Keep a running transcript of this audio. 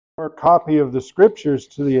our copy of the scriptures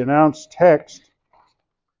to the announced text.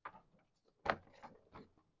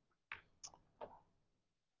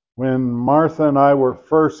 When Martha and I were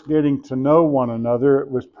first getting to know one another,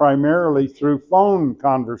 it was primarily through phone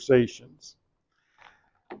conversations.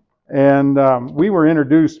 And we were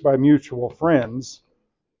introduced by mutual friends.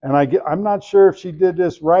 And I'm not sure if she did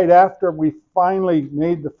this right after we finally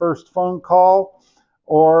made the first phone call,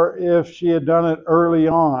 or if she had done it early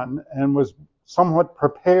on and was somewhat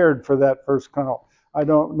prepared for that first call. I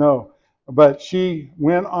don't know. But she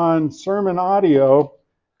went on sermon audio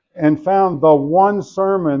and found the one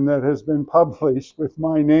sermon that has been published with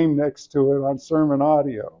my name next to it on sermon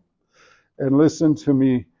audio. And listened to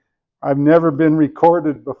me. I've never been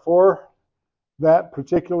recorded before that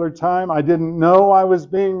particular time. I didn't know I was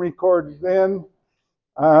being recorded then.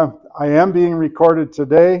 I am being recorded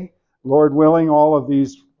today. Lord willing, all of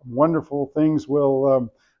these wonderful things will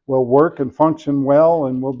work and function well,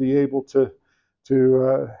 and we'll be able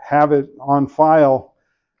to have it on file.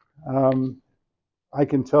 I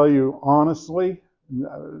can tell you honestly,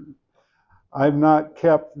 I've not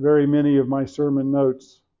kept very many of my sermon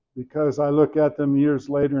notes because I look at them years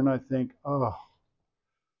later and I think, oh.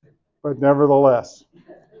 But nevertheless,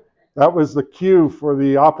 that was the cue for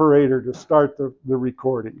the operator to start the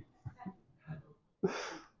recording.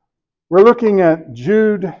 We're looking at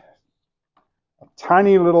Jude, a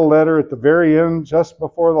tiny little letter at the very end, just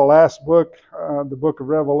before the last book, the book of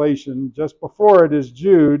Revelation. Just before it is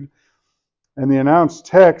Jude, and the announced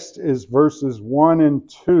text is verses 1 and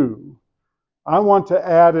 2. I want to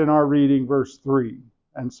add in our reading verse 3.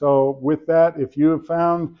 And so with that, if you have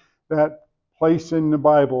found that place in the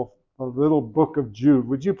Bible, the little book of Jude,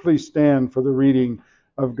 would you please stand for the reading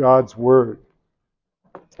of God's Word?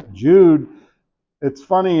 Jude, it's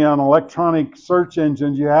funny, on electronic search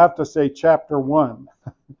engines, you have to say chapter 1,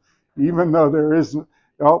 even though there isn't.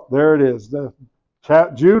 Oh, there it is.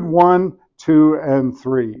 Jude 1, 2, and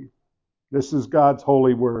 3. This is God's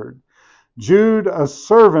holy word. Jude, a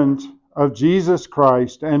servant of Jesus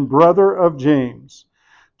Christ and brother of James,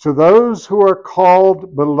 to those who are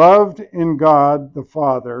called, beloved in God the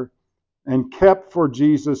Father, and kept for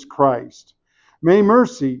Jesus Christ. May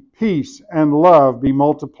mercy, peace, and love be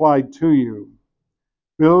multiplied to you.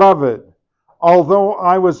 Beloved, although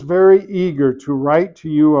I was very eager to write to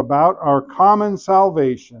you about our common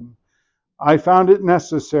salvation, I found it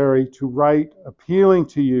necessary to write appealing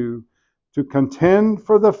to you to contend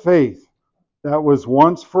for the faith that was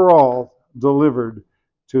once for all delivered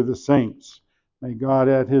to the saints. May God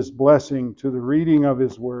add His blessing to the reading of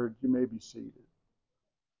His word. You may be seated.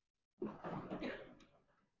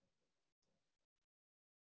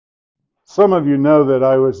 Some of you know that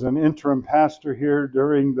I was an interim pastor here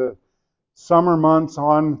during the summer months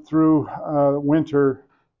on through winter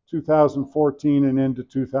 2014 and into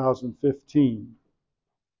 2015.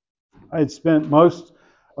 I had spent most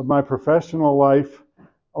of my professional life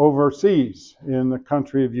overseas in the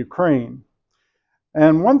country of Ukraine.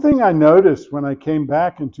 And one thing I noticed when I came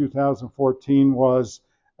back in 2014 was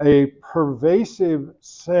a pervasive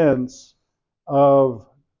sense of,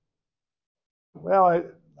 well,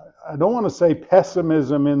 I don't want to say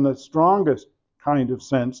pessimism in the strongest kind of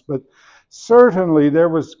sense, but certainly there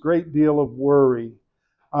was a great deal of worry.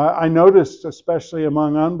 I noticed, especially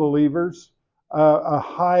among unbelievers, a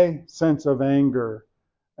high sense of anger.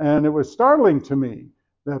 And it was startling to me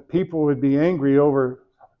that people would be angry over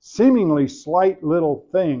seemingly slight little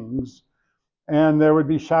things, and there would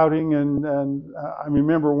be shouting. And I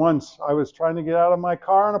remember once I was trying to get out of my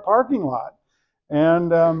car in a parking lot,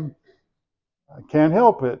 and I can't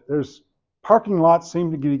help it. There's parking lots seem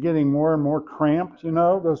to be getting more and more cramped, you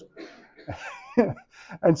know. Those,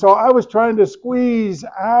 and so I was trying to squeeze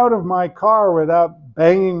out of my car without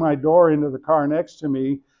banging my door into the car next to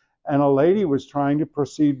me. And a lady was trying to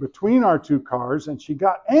proceed between our two cars, and she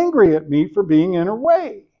got angry at me for being in her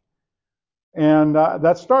way. And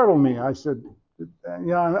that startled me. I said,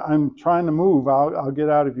 "Yeah, I'm trying to move. I'll get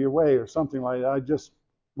out of your way," or something like that. I just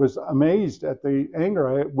was amazed at the anger.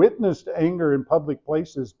 I witnessed anger in public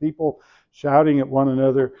places, people shouting at one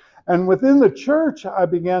another. And within the church, I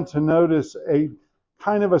began to notice a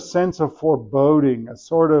kind of a sense of foreboding, a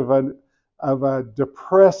sort of a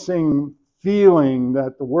depressing feeling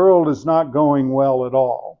that the world is not going well at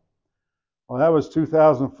all. Well, that was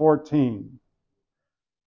 2014.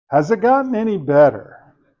 Has it gotten any better?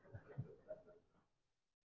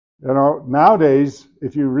 You know, nowadays,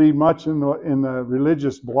 if you read much in the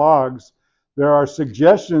religious blogs, there are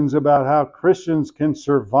suggestions about how Christians can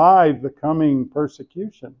survive the coming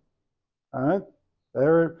persecution.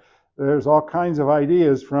 There's all kinds of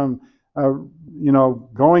ideas, from uh,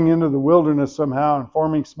 going into the wilderness somehow and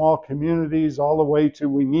forming small communities, all the way to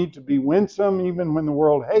we need to be winsome even when the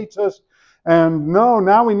world hates us. And no,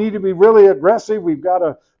 now we need to be really aggressive. We've got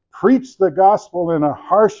to preach the gospel in a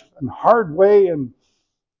harsh and hard way. And,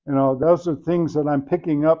 those are things that I'm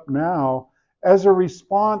picking up now as a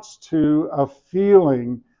response to a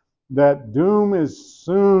feeling that doom is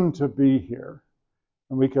soon to be here.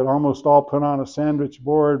 And we could almost all put on a sandwich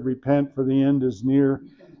board, repent for the end is near,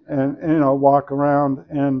 and walk around.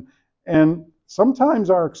 And sometimes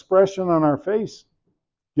our expression on our face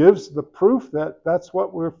gives the proof that that's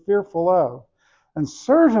what we're fearful of. And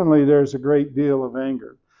certainly there's a great deal of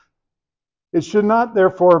anger. It should not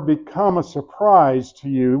therefore become a surprise to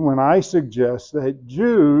you when I suggest that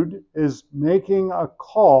Jude is making a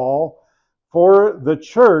call for the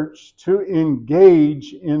church to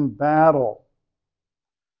engage in battle.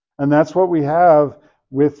 And that's what we have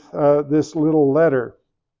with this little letter.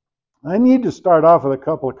 I need to start off with a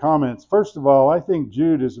couple of comments. First of all, I think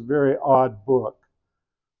Jude is a very odd book.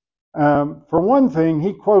 For one thing,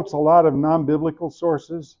 he quotes a lot of non-biblical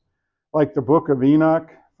sources, like the book of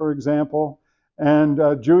Enoch, for example,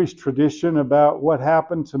 and Jewish tradition about what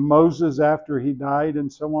happened to Moses after he died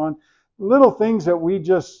and so on. Little things that we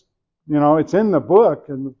just, it's in the book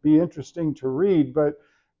and it'd be interesting to read, but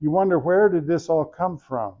you wonder, where did this all come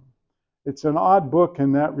from? It's an odd book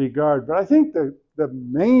in that regard. But I think the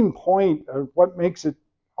main point of what makes it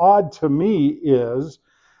odd to me is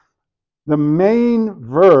the main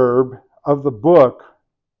verb of the book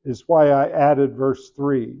is why I added verse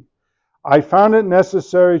 3. I found it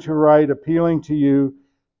necessary to write, appealing to you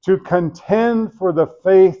to contend for the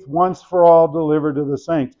faith once for all delivered to the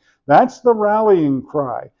saints. That's the rallying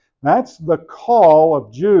cry. That's the call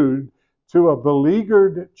of Jude to a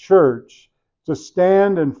beleaguered church to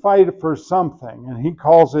stand and fight for something. And he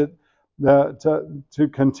calls it to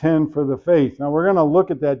contend for the faith. Now we're going to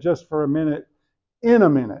look at that just for a minute, in a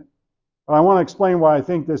minute. But I want to explain why I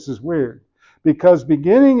think this is weird. Because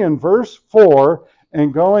beginning in verse 4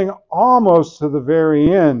 and going almost to the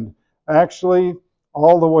very end, actually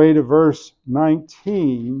all the way to verse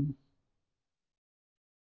 19,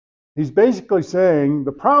 he's basically saying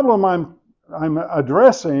the problem I'm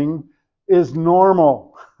addressing is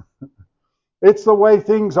normal. It's the way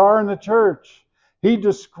things are in the church. He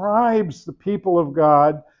describes the people of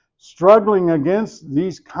God struggling against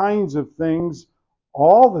these kinds of things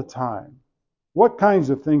all the time. What kinds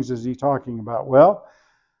of things is he talking about? Well,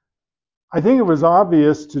 I think it was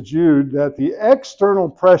obvious to Jude that the external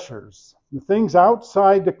pressures, the things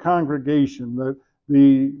outside the congregation,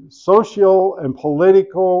 the social and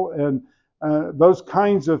political and those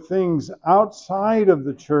kinds of things outside of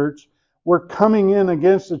the church were coming in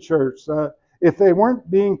against the church. If they weren't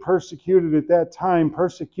being persecuted at that time,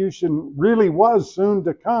 persecution really was soon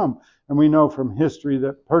to come. And we know from history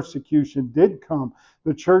that persecution did come.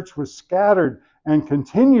 The church was scattered and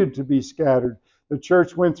continued to be scattered. The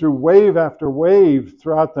church went through wave after wave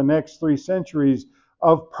throughout the next 3 centuries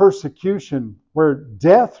of persecution, where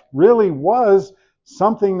death really was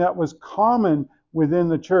something that was common within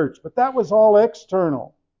the church. But that was all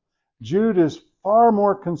external. Jude is far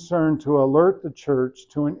more concerned to alert the church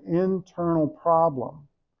to an internal problem.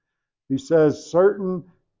 He says certain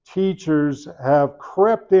teachers have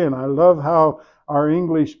crept in. I love how our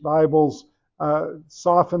English Bibles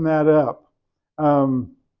soften that up.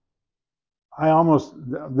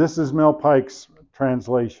 This is Mel Pike's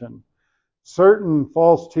translation. Certain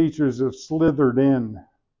false teachers have slithered in.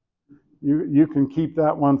 You can keep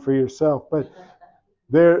that one for yourself. But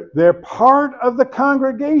they're part of the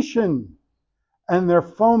congregation, and they're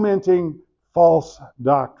fomenting false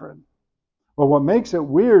doctrine. Well, what makes it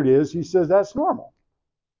weird is he says that's normal.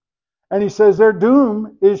 And he says their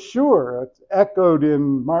doom is sure. It's echoed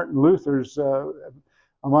in Martin Luther's A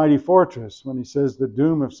Mighty Fortress when he says the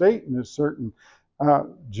doom of Satan is certain.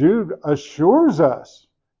 Jude assures us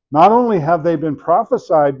not only have they been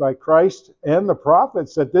prophesied by Christ and the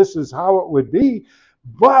prophets that this is how it would be,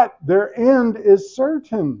 but their end is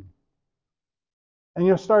certain. And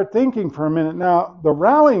you'll start thinking for a minute. Now, the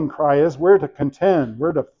rallying cry is we're to contend.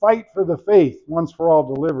 We're to fight for the faith once for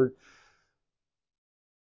all delivered.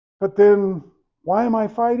 But then, why am I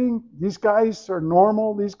fighting? These guys are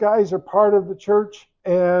normal. These guys are part of the church.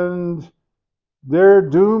 And their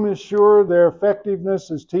doom is sure. Their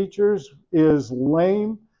effectiveness as teachers is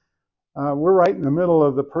lame. We're right in the middle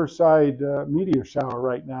of the Perseid meteor shower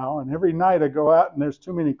right now. And every night I go out and there's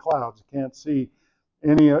too many clouds. I can't see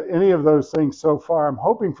any of those things so far. I'm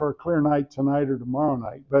hoping for a clear night tonight or tomorrow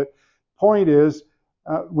night. But point is,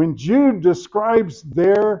 when Jude describes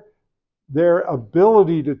their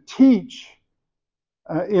ability to teach,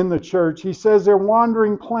 in the church. He says they're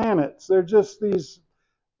wandering planets. They're just these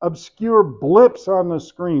obscure blips on the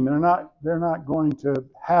screen. They're not going to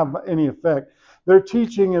have any effect. Their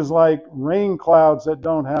teaching is like rain clouds that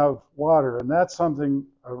don't have water, and that's something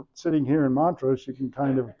sitting here in Montrose you can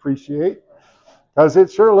kind of appreciate, because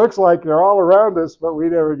it sure looks like they're all around us, but we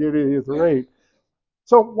never get any of the rain.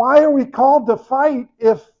 So why are we called to fight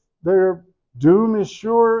if their doom is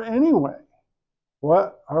sure anyway?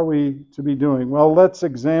 What are we to be doing? Well, let's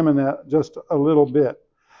examine that just a little bit.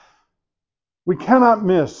 We cannot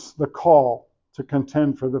miss the call to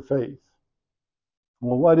contend for the faith.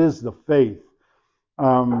 Well, what is the faith?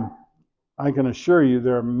 I can assure you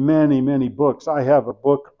there are many, many books. I have a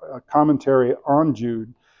book, a commentary on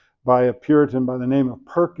Jude by a Puritan by the name of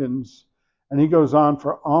Perkins, and he goes on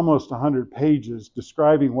for almost 100 pages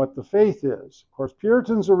describing what the faith is. Of course,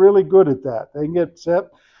 Puritans are really good at that. They can get set,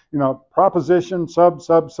 proposition, sub,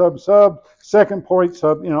 second point,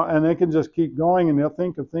 sub, and they can just keep going, and they'll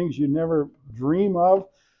think of things you never dream of.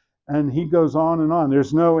 And he goes on and on.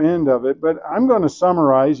 There's no end of it. But I'm going to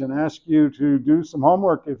summarize and ask you to do some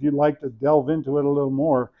homework if you'd like to delve into it a little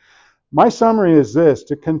more. My summary is this: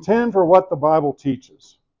 to contend for what the Bible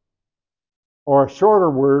teaches, or a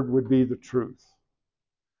shorter word would be the truth.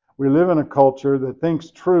 We live in a culture that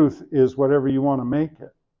thinks truth is whatever you want to make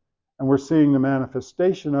it. And we're seeing the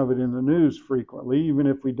manifestation of it in the news frequently, even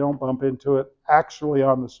if we don't bump into it actually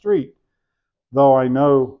on the street, though I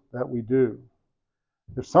know that we do.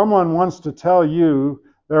 If someone wants to tell you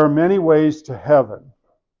there are many ways to heaven,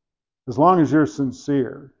 as long as you're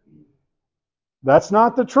sincere, that's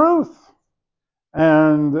not the truth.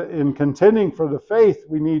 And in contending for the faith,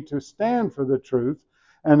 we need to stand for the truth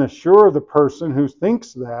and assure the person who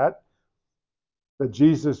thinks that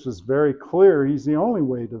Jesus was very clear he's the only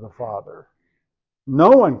way to the Father. No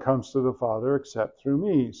one comes to the Father except through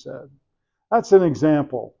me, he said. That's an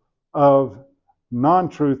example of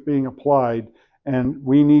non-truth being applied, and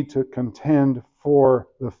we need to contend for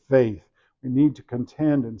the faith. We need to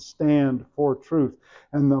contend and stand for truth.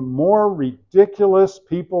 And the more ridiculous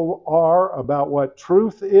people are about what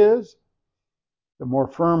truth is, the more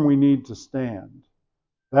firm we need to stand.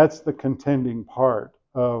 That's the contending part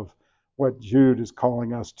of what Jude is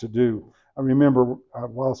calling us to do. I remember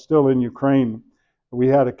while still in Ukraine, we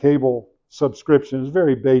had a cable subscription. It was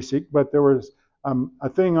very basic, but there was a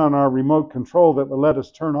thing on our remote control that would let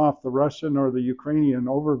us turn off the Russian or the Ukrainian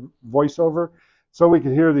voiceover, so we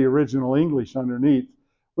could hear the original English underneath.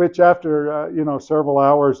 Which, after several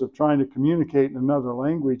hours of trying to communicate in another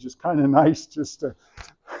language, is kind of nice just to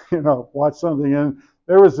watch something. And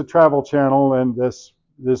there was the Travel Channel, and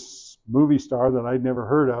this movie star that I'd never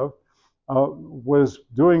heard of was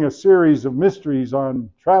doing a series of mysteries on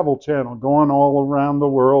Travel Channel, going all around the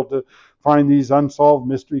world to find these unsolved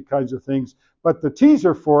mystery kinds of things. But the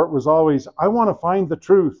teaser for it was always, I want to find the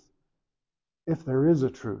truth, if there is a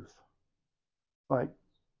truth.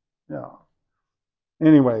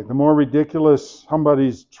 Anyway, the more ridiculous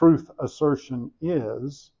somebody's truth assertion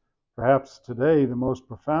is, perhaps today the most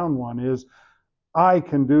profound one is, I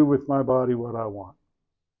can do with my body what I want.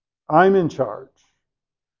 I'm in charge.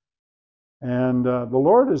 And the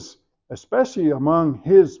Lord is, especially among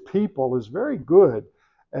his people, is very good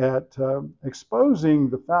at exposing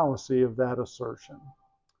the fallacy of that assertion.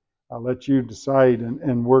 I'll let you decide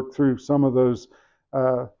and work through some of those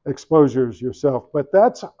exposures yourself. But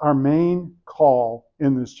that's our main call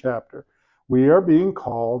in this chapter. We are being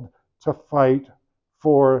called to fight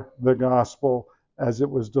for the gospel as it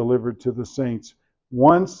was delivered to the saints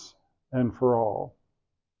once and for all.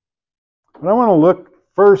 But I want to look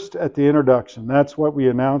first at the introduction. That's what we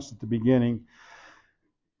announced at the beginning.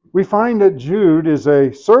 We find that Jude is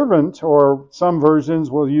a servant, or some versions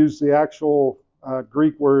will use the actual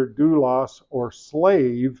Greek word doulos, or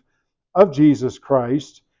slave, of Jesus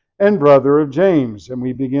Christ and brother of James. And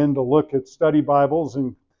we begin to look at study Bibles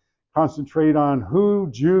and concentrate on who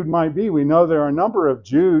Jude might be. We know there are a number of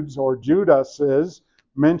Judes or Judases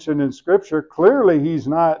mentioned in Scripture. Clearly he's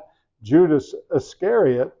not Judas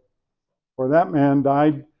Iscariot, for that man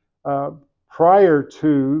died prior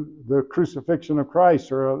to the crucifixion of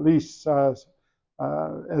Christ, or at least at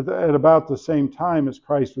about the same time as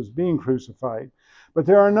Christ was being crucified. But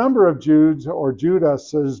there are a number of Judes or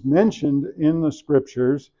Judases mentioned in the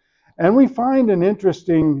Scriptures, and we find an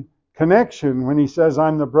interesting connection when he says,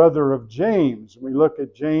 I'm the brother of James. We look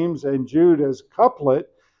at James and Jude as couplet.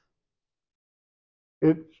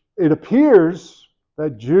 It appears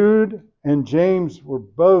that Jude and James were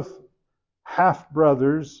both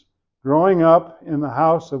half-brothers growing up in the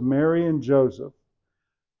house of Mary and Joseph,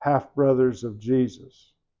 half-brothers of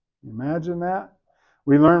Jesus. Imagine that?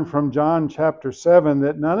 We learn from John chapter 7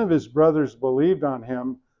 that none of his brothers believed on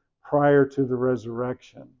him prior to the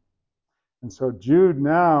resurrection. And so Jude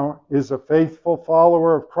now is a faithful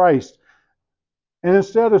follower of Christ. And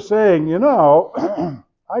instead of saying,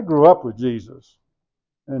 I grew up with Jesus,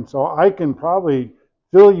 and so I can probably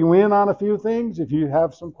fill you in on a few things if you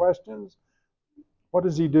have some questions, what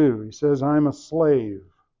does he do? He says, I'm a slave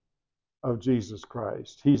of Jesus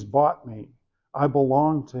Christ. He's bought me. I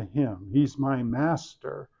belong to him. He's my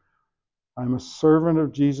master. I'm a servant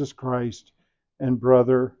of Jesus Christ and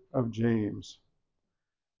brother of James.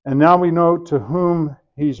 And now we know to whom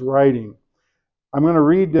he's writing. I'm going to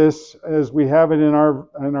read this as we have it in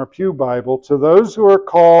our Pew Bible. To those who are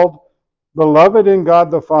called, beloved in God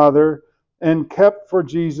the Father, and kept for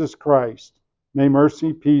Jesus Christ, may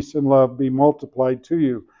mercy, peace, and love be multiplied to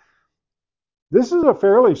you. This is a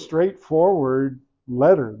fairly straightforward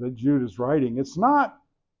letter that Jude is writing. It's not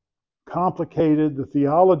complicated. The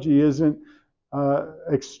theology isn't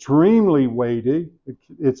extremely weighty.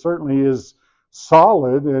 It certainly is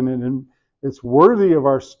solid, and it's worthy of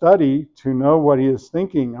our study to know what he is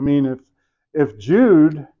thinking. I mean, if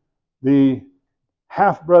Jude, the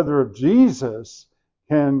half-brother of Jesus,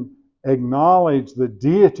 can acknowledge the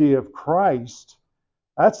deity of Christ,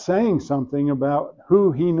 that's saying something about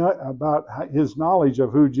about his knowledge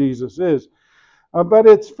of who Jesus is. But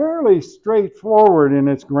it's fairly straightforward in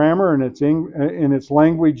its grammar and in its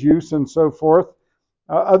language use and so forth,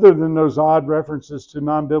 other than those odd references to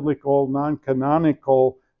non-biblical,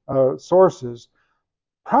 non-canonical sources.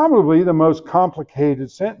 Probably the most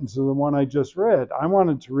complicated sentence is the one I just read. I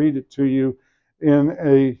wanted to read it to you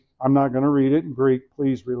I'm not going to read it in Greek,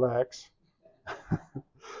 please relax.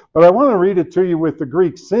 But I want to read it to you with the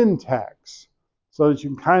Greek syntax so that you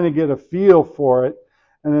can kind of get a feel for it,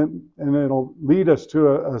 and it'll lead us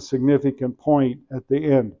to a significant point at the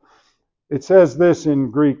end. It says this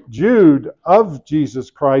in Greek: Jude, of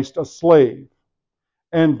Jesus Christ, a slave,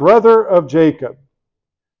 and brother of Jacob,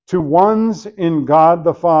 to ones in God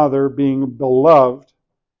the Father being beloved,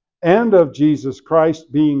 and of Jesus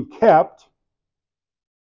Christ being kept,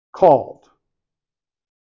 called.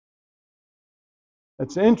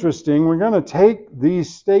 It's interesting. We're going to take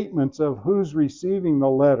these statements of who's receiving the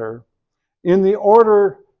letter in the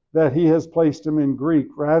order that he has placed them in Greek,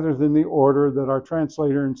 rather than the order that our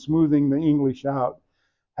translator, in smoothing the English out,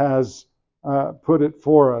 has put it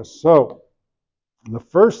for us. So, the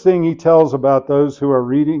first thing he tells about those who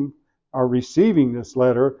are receiving this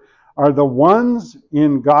letter are the ones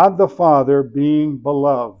in God the Father being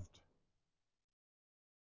beloved.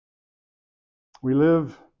 We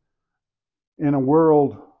live in a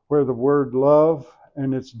world where the word love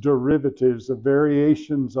and its derivatives, the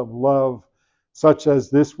variations of love, such as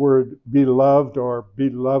this word beloved or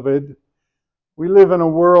beloved, we live in a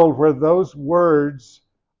world where those words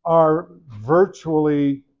are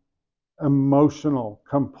virtually emotional,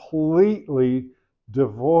 completely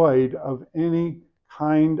devoid of any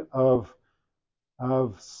kind of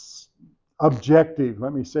objective,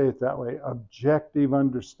 let me say it that way, objective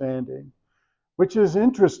understanding. Which is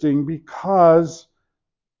interesting because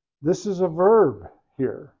this is a verb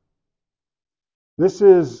here. This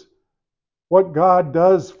is what God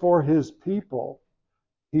does for his people.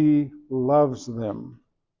 He loves them.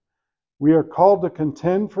 We are called to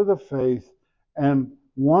contend for the faith, and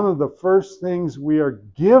one of the first things we are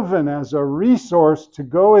given as a resource to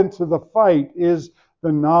go into the fight is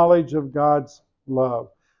the knowledge of God's love.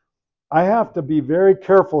 I have to be very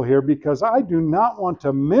careful here because I do not want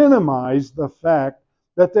to minimize the fact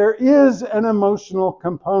that there is an emotional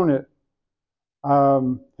component.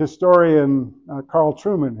 Historian Carl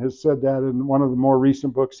Trueman has said that in one of the more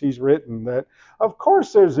recent books he's written, that of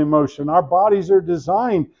course there's emotion. Our bodies are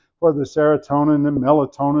designed for the serotonin and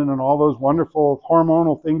melatonin and all those wonderful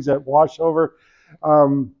hormonal things that wash over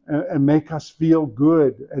and make us feel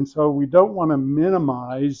good. And so we don't want to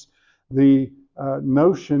minimize the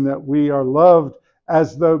notion that we are loved,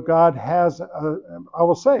 as though God has,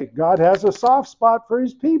 God has a soft spot for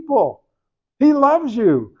his people. He loves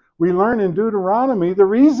you. We learn in Deuteronomy the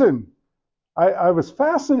reason. I was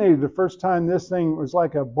fascinated the first time this thing was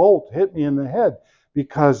like a bolt hit me in the head,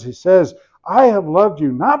 because he says, I have loved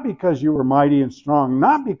you not because you were mighty and strong,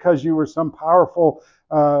 not because you were some powerful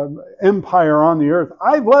empire on the earth.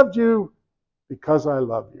 I've loved you because I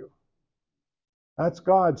love you. That's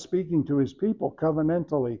God speaking to his people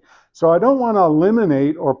covenantally. So I don't want to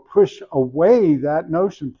eliminate or push away that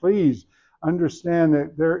notion. Please understand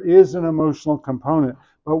that there is an emotional component.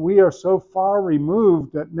 But we are so far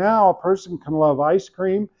removed that now a person can love ice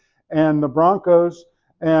cream and the Broncos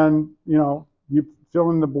and, you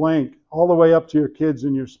fill in the blank, all the way up to your kids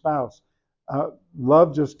and your spouse.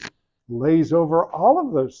 love just lays over all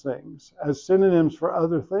of those things as synonyms for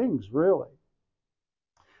other things, really.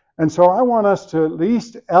 And so I want us to at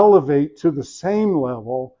least elevate to the same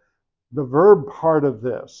level the verb part of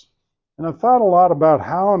this. And I've thought a lot about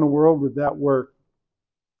how in the world would that work.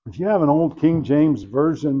 If you have an old King James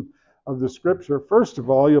version of the scripture, first of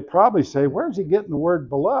all, you'll probably say, where's he getting the word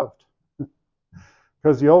beloved?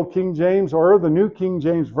 Because the old King James or the New King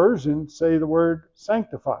James Version say the word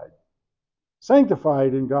sanctified.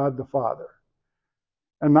 Sanctified in God the Father.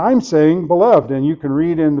 And I'm saying beloved, and you can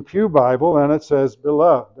read in the Pew Bible, and it says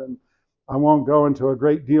beloved. And I won't go into a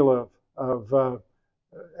great deal of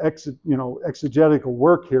exegetical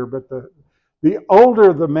work here, but the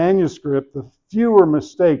older the manuscript, the fewer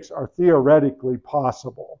mistakes are theoretically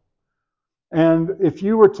possible. And if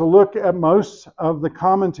you were to look at most of the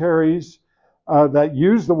commentaries that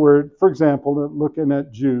use the word, for example, looking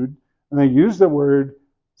at Jude, and they use the word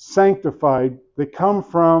sanctified, they come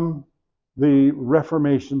from the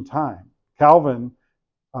Reformation time. Calvin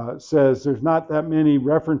says there's not that many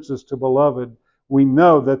references to beloved. We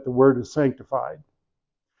know that the word is sanctified.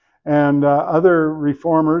 And other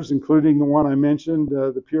reformers, including the one I mentioned,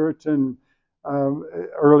 the Puritan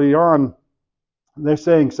early on, they're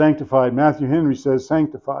saying sanctified. Matthew Henry says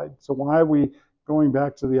sanctified. So why are we going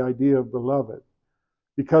back to the idea of beloved?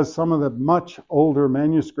 Because some of the much older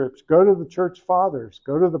manuscripts go to the church fathers,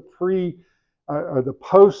 go to the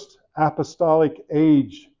post-apostolic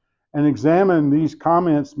age, and examine these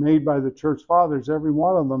comments made by the church fathers. Every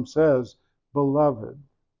one of them says beloved.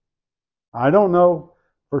 I don't know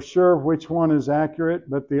for sure which one is accurate,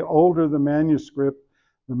 but the older the manuscript,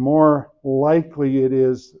 the more likely it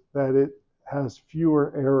is that it has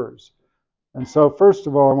fewer errors. And so, first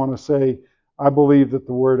of all, I want to say I believe that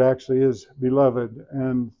the word actually is beloved,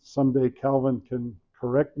 and someday Calvin can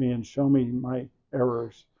correct me and show me my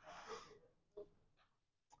errors.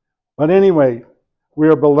 But anyway, we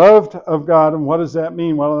are beloved of God, and what does that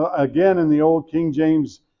mean? Well, again, in the old King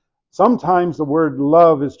James, sometimes the word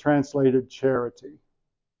love is translated charity.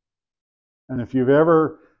 And if you've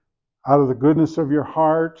ever, out of the goodness of your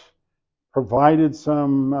heart, provided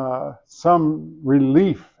some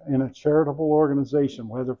relief in a charitable organization,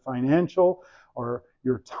 whether financial or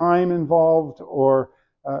your time involved or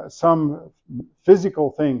some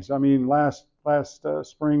physical things. I mean, last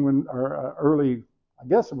spring or early, I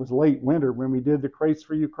guess it was late winter when we did the crates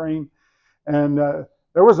for Ukraine, and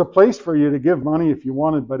there was a place for you to give money if you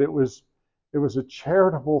wanted, but it was a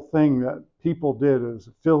charitable thing that people did, is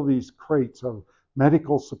fill these crates of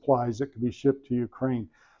medical supplies that could be shipped to Ukraine.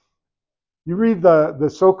 You read the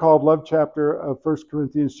so-called love chapter of 1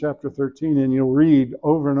 Corinthians chapter 13, and you'll read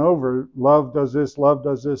over and over, love does this, love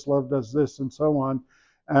does this, love does this, and so on.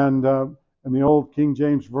 And in the old King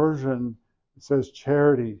James Version, it says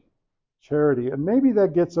charity, charity. And maybe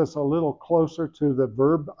that gets us a little closer to the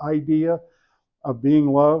verb idea of being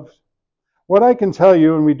loved. What I can tell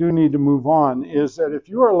you, and we do need to move on, is that if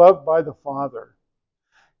you are loved by the Father,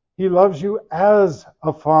 He loves you as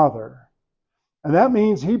a Father. And that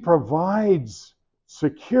means He provides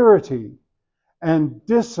security and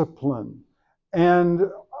discipline and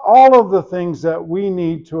all of the things that we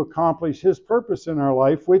need to accomplish His purpose in our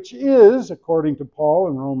life, which is, according to Paul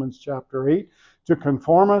in Romans chapter 8, to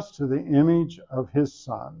conform us to the image of His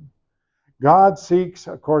Son. God seeks,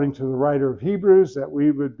 according to the writer of Hebrews, that we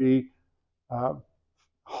would be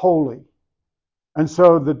holy. And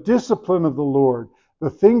so the discipline of the Lord, the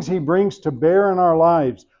things He brings to bear in our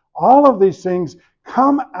lives, all of these things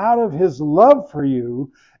come out of His love for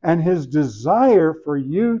you and His desire for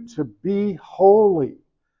you to be holy.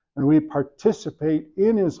 And we participate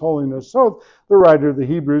in His holiness. So the writer of the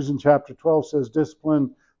Hebrews in chapter 12 says,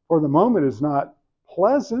 discipline for the moment is not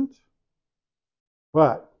pleasant,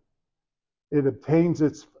 but it obtains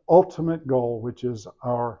its ultimate goal, which is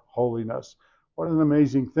our holiness. What an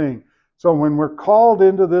amazing thing. So when we're called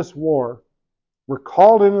into this war, we're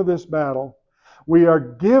called into this battle, we are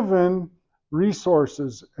given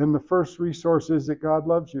resources, and the first resource is that God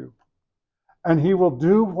loves you. And He will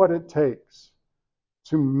do what it takes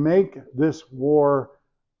to make this war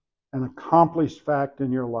an accomplished fact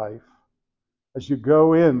in your life as you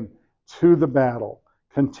go in to the battle,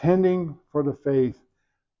 contending for the faith,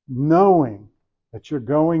 knowing that you're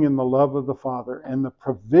going in the love of the Father and the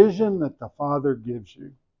provision that the Father gives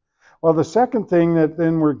you. Well, the second thing that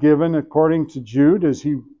then we're given, according to Jude, is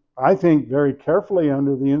he, I think, very carefully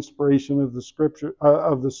under the inspiration of the Scripture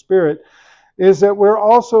of the Spirit, is that we're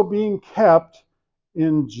also being kept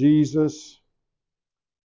in Jesus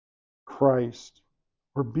Christ.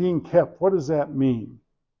 We're being kept. What does that mean?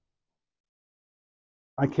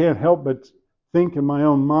 I can't help but think in my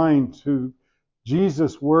own mind to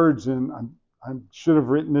Jesus' words, and I should have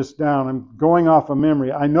written this down. I'm going off of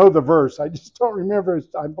memory. I know the verse. I just don't remember.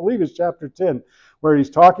 I believe it's chapter 10, where he's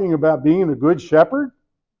talking about being a good shepherd.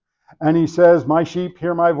 And he says, my sheep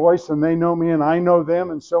hear my voice and they know me and I know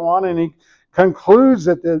them, and so on. And he concludes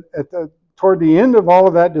toward the end of all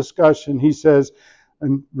of that discussion, he says,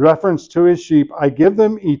 in reference to his sheep, I give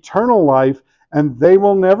them eternal life and they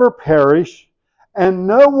will never perish, and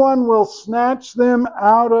no one will snatch them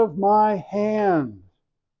out of my hand.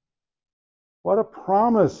 What a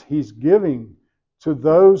promise he's giving to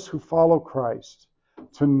those who follow Christ.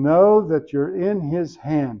 To know that you're in his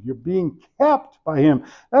hand. You're being kept by him.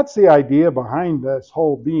 That's the idea behind this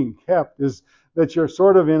whole being kept, is that you're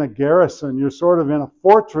sort of in a garrison. You're sort of in a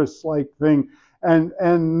fortress-like thing.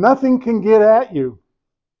 And nothing can get at you.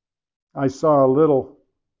 I saw a little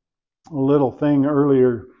thing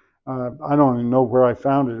earlier. I don't even know where I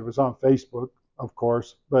found it. It was on Facebook, of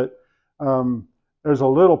course. But there's a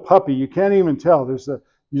little puppy. You can't even tell.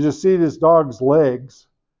 You just see this dog's legs,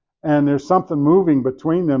 and there's something moving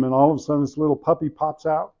between them, and all of a sudden this little puppy pops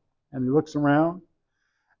out, and he looks around,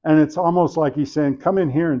 and it's almost like he's saying, come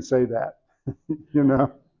in here and say that. You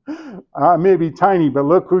know, I may be tiny, but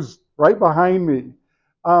look who's right behind me.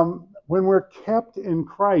 When we're kept in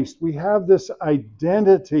Christ, we have this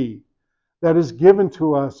identity that is given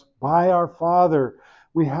to us by our Father.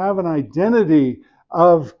 We have an identity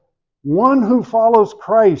of one who follows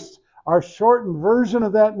Christ. Our shortened version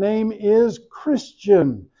of that name is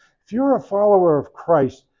Christian. If you're a follower of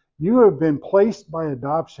Christ, you have been placed by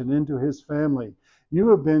adoption into his family. You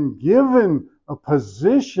have been given a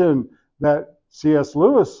position that C.S.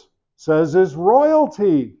 Lewis says is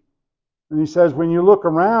royalty. And he says, when you look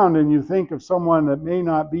around and you think of someone that may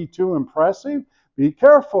not be too impressive, be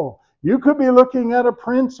careful. You could be looking at a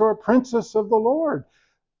prince or a princess of the Lord.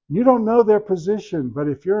 You don't know their position, but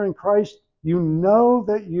if you're in Christ, you know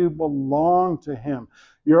that you belong to him.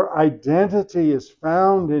 Your identity is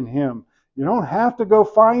found in him. You don't have to go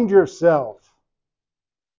find yourself.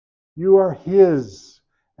 You are his,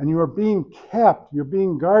 and you are being kept. You're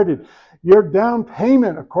being guarded. Your down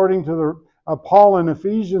payment, according to Paul in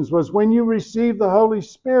Ephesians, was when you received the Holy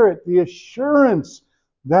Spirit, the assurance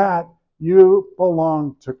that you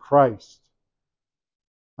belong to Christ.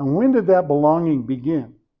 And when did that belonging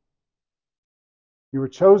begin? You were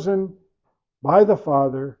chosen by the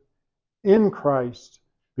Father in Christ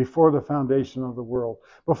before the foundation of the world.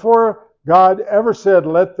 Before God ever said,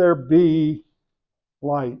 let there be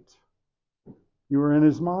light, you were in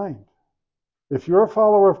his mind. If you're a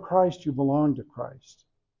follower of Christ, you belong to Christ.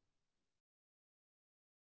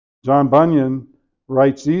 John Bunyan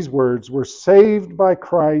writes these words, we're saved by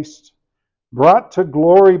Christ, brought to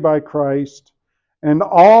glory by Christ, and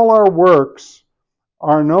all our works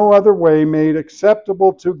are no other way made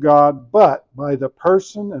acceptable to God but by the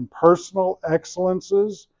person and personal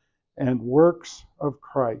excellences and works of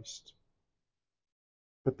Christ.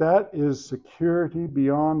 But that is security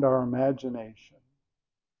beyond our imagination.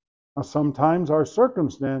 Now, sometimes our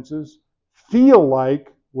circumstances feel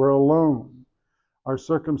like we're alone. Our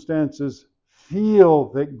circumstances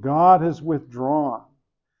feel that God has withdrawn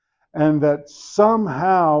and that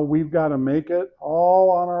somehow we've got to make it all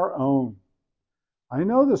on our own. I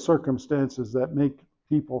know the circumstances that make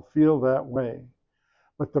people feel that way,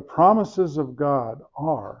 but the promises of God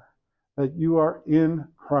are that you are in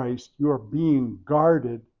Christ, you are being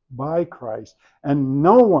guarded by Christ, and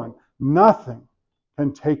no one, nothing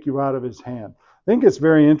can take you out of his hand. I think it's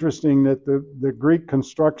very interesting that the Greek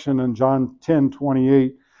construction in John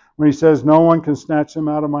 10:28, when he says, no one can snatch them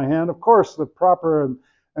out of my hand, of course, the proper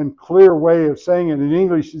and clear way of saying it in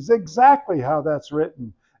English is exactly how that's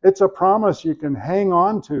written. It's a promise you can hang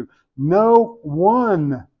on to. No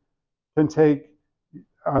one can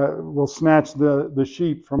will snatch the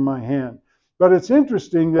sheep from my hand. But it's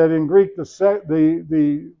interesting that in Greek,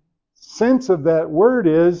 the sense of that word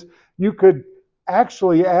is you could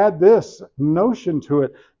actually add this notion to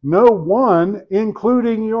it. No one,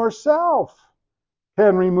 including yourself,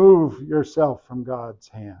 can remove yourself from God's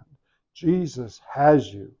hand. Jesus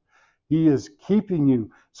has you. He is keeping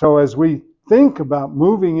you. So as we think about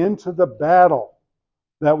moving into the battle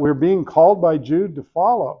that we're being called by Jude to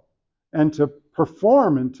follow and to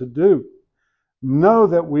perform and to do, know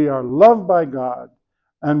that we are loved by God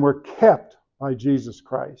and we're kept by Jesus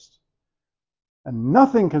Christ. And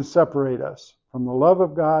nothing can separate us from the love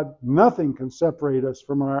of God. Nothing can separate us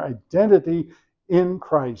from our identity in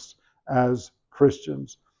Christ as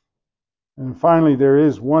Christians. And finally, there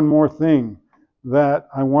is one more thing that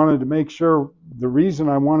I wanted to make sure. The reason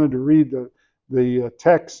I wanted to read the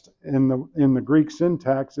text in the Greek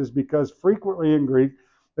syntax is because frequently in Greek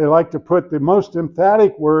They like to put the most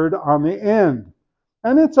emphatic word on the end.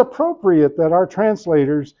 And it's appropriate that our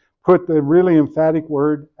translators put the really emphatic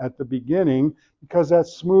word at the beginning because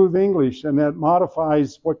that's smooth English and that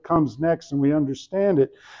modifies what comes next and we understand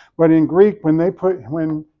it. But in Greek,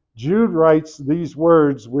 when Jude writes these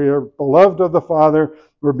words, we are beloved of the Father,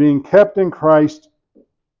 we're being kept in Christ,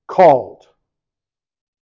 called.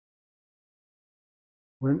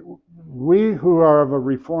 When we who are of a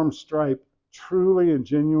Reformed stripe truly and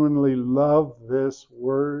genuinely love this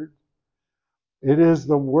word, it is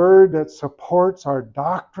the word that supports our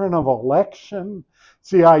doctrine of election. It's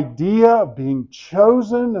the idea of being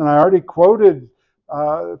chosen, and I already quoted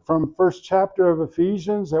from first chapter of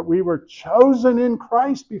Ephesians that we were chosen in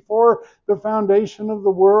Christ before the foundation of the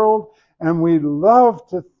world, and we love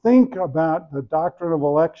to think about the doctrine of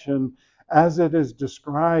election as it is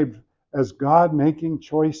described as God making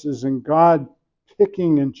choices and God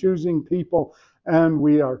picking and choosing people, and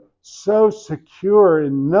we are so secure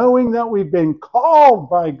in knowing that we've been called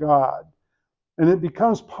by God. And it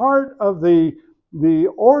becomes part of the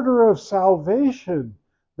order of salvation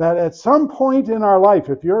that at some point in our life,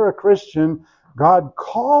 if you're a Christian, God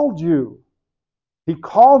called you. He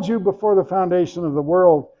called you before the foundation of the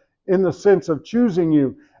world in the sense of choosing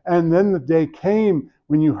you. And then the day came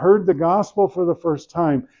when you heard the gospel for the first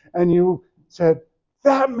time and you said,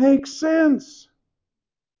 that makes sense.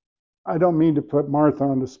 I don't mean to put Martha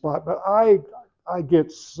on the spot, but I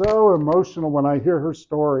get so emotional when I hear her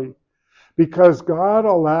story because God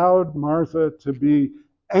allowed Martha to be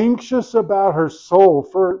anxious about her soul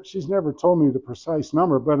for, she's never told me the precise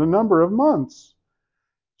number, but a number of months.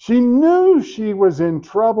 She knew she was in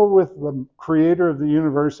trouble with the creator of the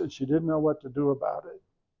universe and she didn't know what to do about it.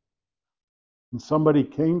 And somebody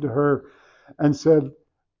came to her and said,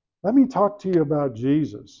 let me talk to you about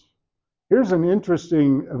Jesus. Here's an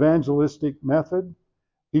interesting evangelistic method.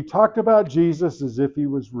 He talked about Jesus as if he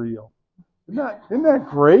was real. Isn't that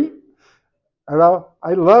great? And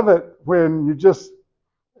I love it when you just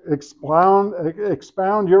expound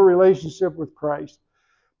your relationship with Christ.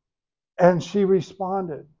 And she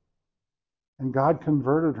responded. And God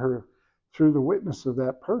converted her through the witness of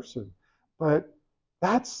that person. But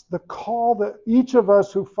that's the call that each of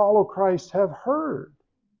us who follow Christ have heard.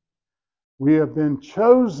 We have been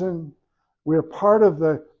chosen. We are part of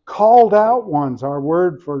the called out ones. Our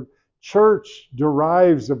word for church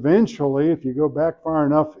derives eventually, if you go back far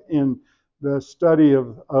enough in the study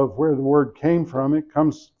of where the word came from, it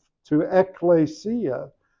comes to ecclesia,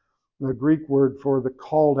 the Greek word for the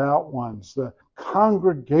called out ones, the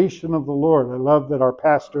congregation of the Lord. I love that our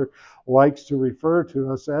pastor likes to refer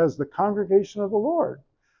to us as the congregation of the Lord.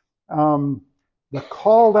 The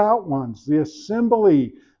called out ones, the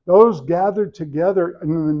assembly, those gathered together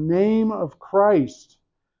in the name of Christ.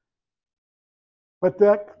 But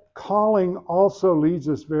that calling also leads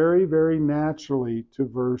us very, very naturally to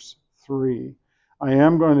verse 3. I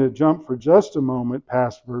am going to jump for just a moment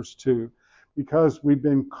past verse 2 because we've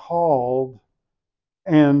been called,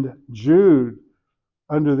 and Jude,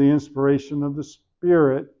 under the inspiration of the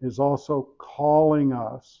Spirit, is also calling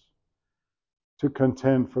us to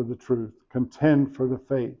contend for the truth, contend for the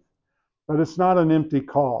faith. But it's not an empty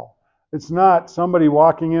call. It's not somebody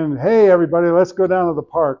walking in, hey, everybody, let's go down to the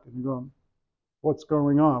park. And you're going, what's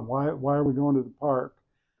going on? Why are we going to the park?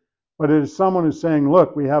 But it is someone who's saying,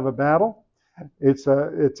 look, we have a battle. It's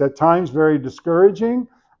at times very discouraging.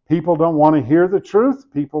 People don't want to hear the truth.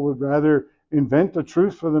 People would rather invent the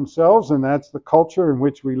truth for themselves, and that's the culture in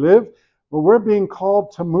which we live. But we're being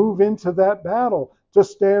called to move into that battle, to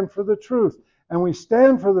stand for the truth. And we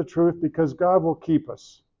stand for the truth because God will keep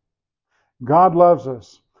us. God loves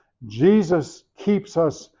us. Jesus keeps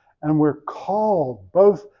us, and we're called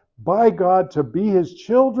both by God to be his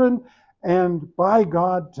children and by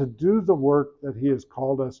God to do the work that he has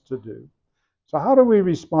called us to do. So how do we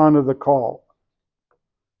respond to the call?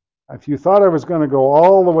 If you thought I was going to go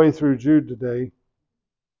all the way through Jude today,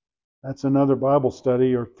 that's another Bible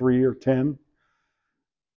study or 3 or 10.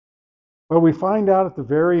 But we find out at the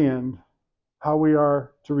very end how we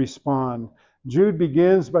are to respond. Jude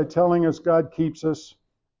begins by telling us God keeps us.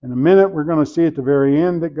 In a minute, we're going to see at the very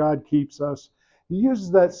end that God keeps us. He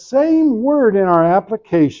uses that same word in our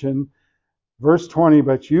application, verse 20,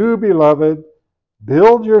 but you, beloved,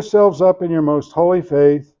 build yourselves up in your most holy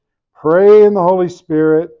faith, pray in the Holy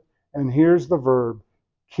Spirit, and here's the verb,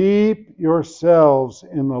 keep yourselves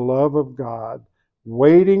in the love of God,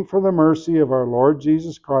 waiting for the mercy of our Lord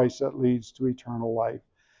Jesus Christ that leads to eternal life.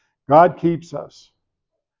 God keeps us.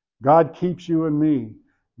 God keeps you and me.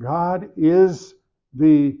 God is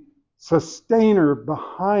the sustainer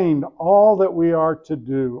behind all that we are to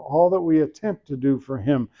do, all that we attempt to do for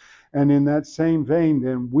Him. And in that same vein,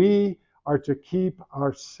 then, we are to keep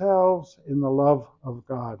ourselves in the love of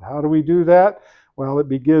God. How do we do that? Well, it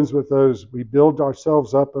begins with those. We build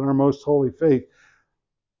ourselves up in our most holy faith.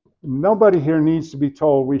 Nobody here needs to be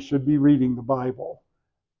told we should be reading the Bible.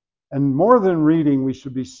 And more than reading, we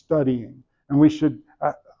should be studying. And we should,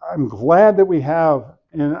 I'm glad that we have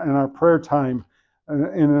in our prayer time and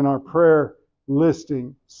in our prayer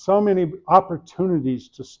listing so many opportunities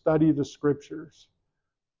to study the Scriptures.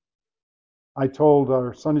 I told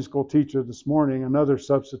our Sunday school teacher this morning, another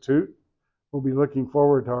substitute, we'll be looking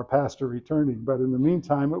forward to our pastor returning. But in the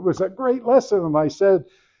meantime, it was a great lesson. And I said,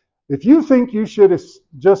 if you think you should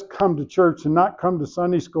just come to church and not come to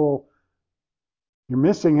Sunday school, you're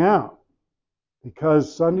missing out.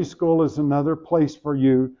 Because Sunday school is another place for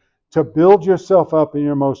you to build yourself up in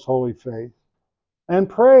your most holy faith and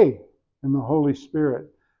pray in the Holy Spirit.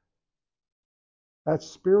 That's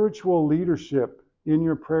spiritual leadership in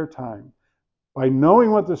your prayer time. By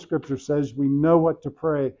knowing what the Scripture says, we know what to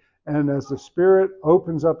pray. And as the Spirit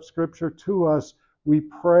opens up Scripture to us, we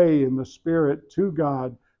pray in the Spirit to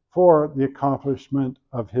God for the accomplishment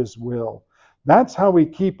of His will. That's how we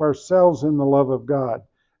keep ourselves in the love of God.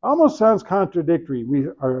 Almost sounds contradictory. We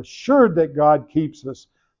are assured that God keeps us,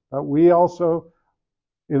 but we also,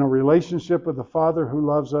 in a relationship with the Father who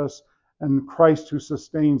loves us and Christ who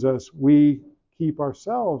sustains us, we keep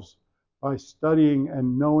ourselves by studying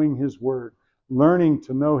and knowing His Word, learning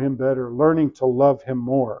to know Him better, learning to love Him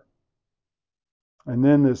more. And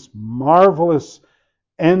then this marvelous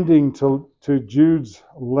ending to Jude's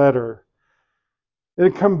letter.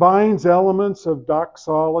 It combines elements of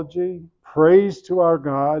doxology, praise to our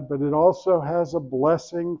God, but it also has a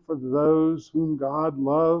blessing for those whom God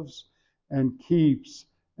loves and keeps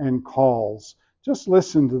and calls. Just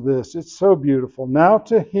listen to this. It's so beautiful. Now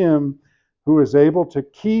to Him who is able to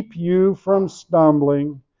keep you from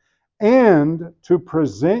stumbling and to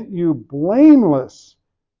present you blameless.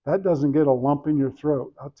 That doesn't get a lump in your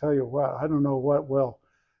throat. I'll tell you what, I don't know what will.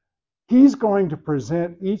 He's going to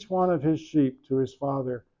present each one of His sheep to His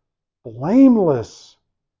Father blameless.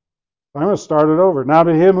 I'm going to start it over. Now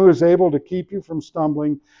to Him who is able to keep you from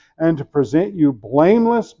stumbling and to present you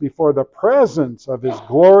blameless before the presence of His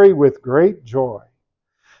glory with great joy.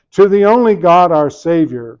 To the only God our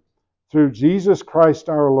Savior, through Jesus Christ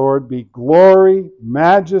our Lord, be glory,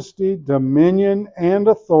 majesty, dominion, and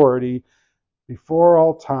authority before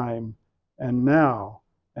all time, and now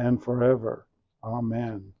and forever.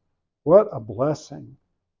 Amen. What a blessing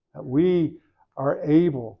that we are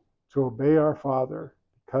able to obey our Father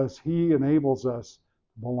because He enables us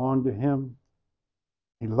to belong to Him.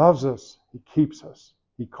 He loves us. He keeps us.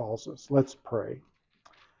 He calls us. Let's pray.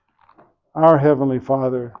 Our Heavenly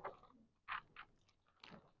Father,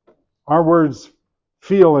 our words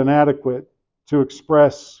feel inadequate to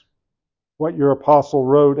express what your apostle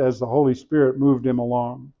wrote as the Holy Spirit moved him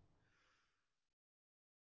along.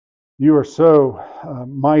 You are so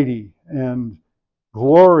mighty and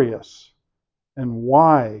glorious and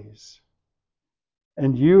wise,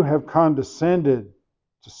 and you have condescended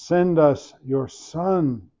to send us your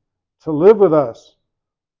Son to live with us,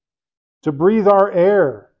 to breathe our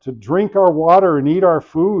air, to drink our water and eat our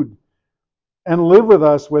food, and live with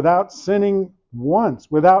us without sinning once,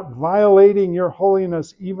 without violating your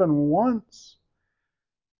holiness even once,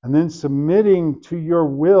 and then submitting to your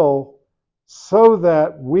will so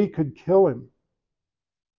that we could kill him.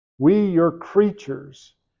 We, your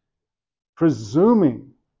creatures,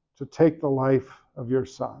 presuming to take the life of your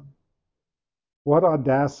Son. What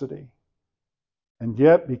audacity. And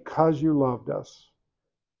yet, because you loved us,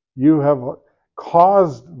 you have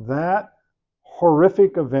caused that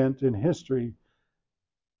horrific event in history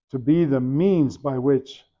to be the means by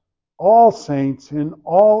which all saints in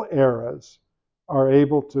all eras are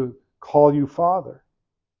able to call you Father,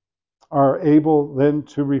 are able then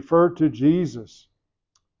to refer to Jesus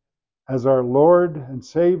as our Lord and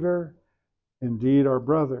Savior, indeed our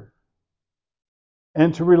brother,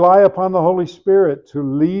 and to rely upon the Holy Spirit to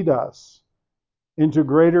lead us into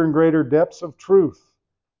greater and greater depths of truth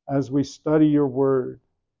as we study your word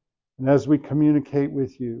and as we communicate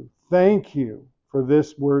with you. Thank you for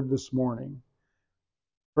this word this morning.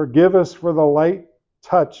 Forgive us for the light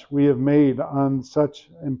touch we have made on such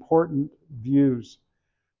important views.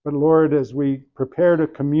 But Lord, as we prepare to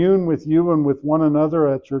commune with you and with one another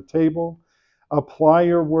at your table, apply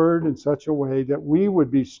your word in such a way that we would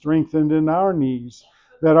be strengthened in our knees,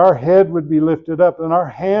 that our head would be lifted up, and our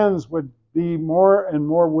hands would be more and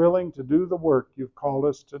more willing to do the work you've called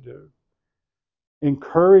us to do.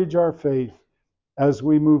 Encourage our faith as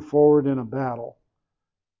we move forward in a battle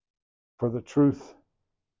for the truth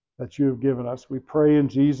that you have given us. We pray in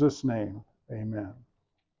Jesus' name. Amen.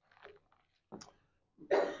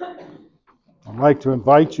 I'd like to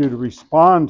invite you to respond